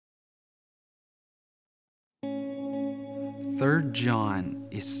Third John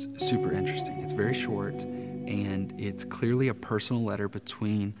is super interesting. It's very short, and it's clearly a personal letter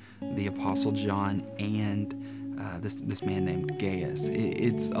between the Apostle John and this man named Gaius.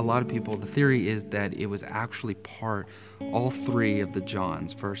 It's a lot of people. The theory is that it was actually all three of the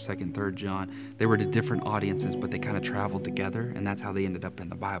Johns, 1st, 2nd, 3rd John. They were to different audiences, but they kind of traveled together, and that's how they ended up in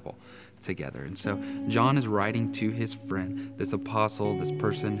the Bible together. And so John is writing to his friend, this apostle, this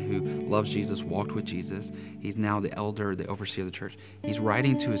person who loves Jesus, walked with Jesus. He's now the elder, the overseer of the church. He's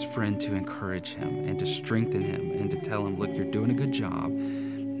writing to his friend to encourage him and to strengthen him and to tell him, look, you're doing a good job.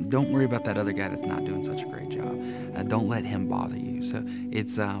 Don't worry about that other guy that's not doing such a great job. Don't let him bother you. So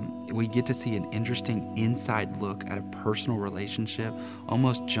it's we get to see an interesting inside look at a personal relationship,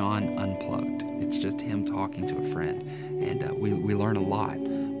 almost John unplugged. It's just him talking to a friend. And we learn a lot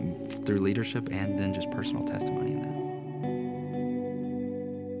through leadership and then just personal testimony.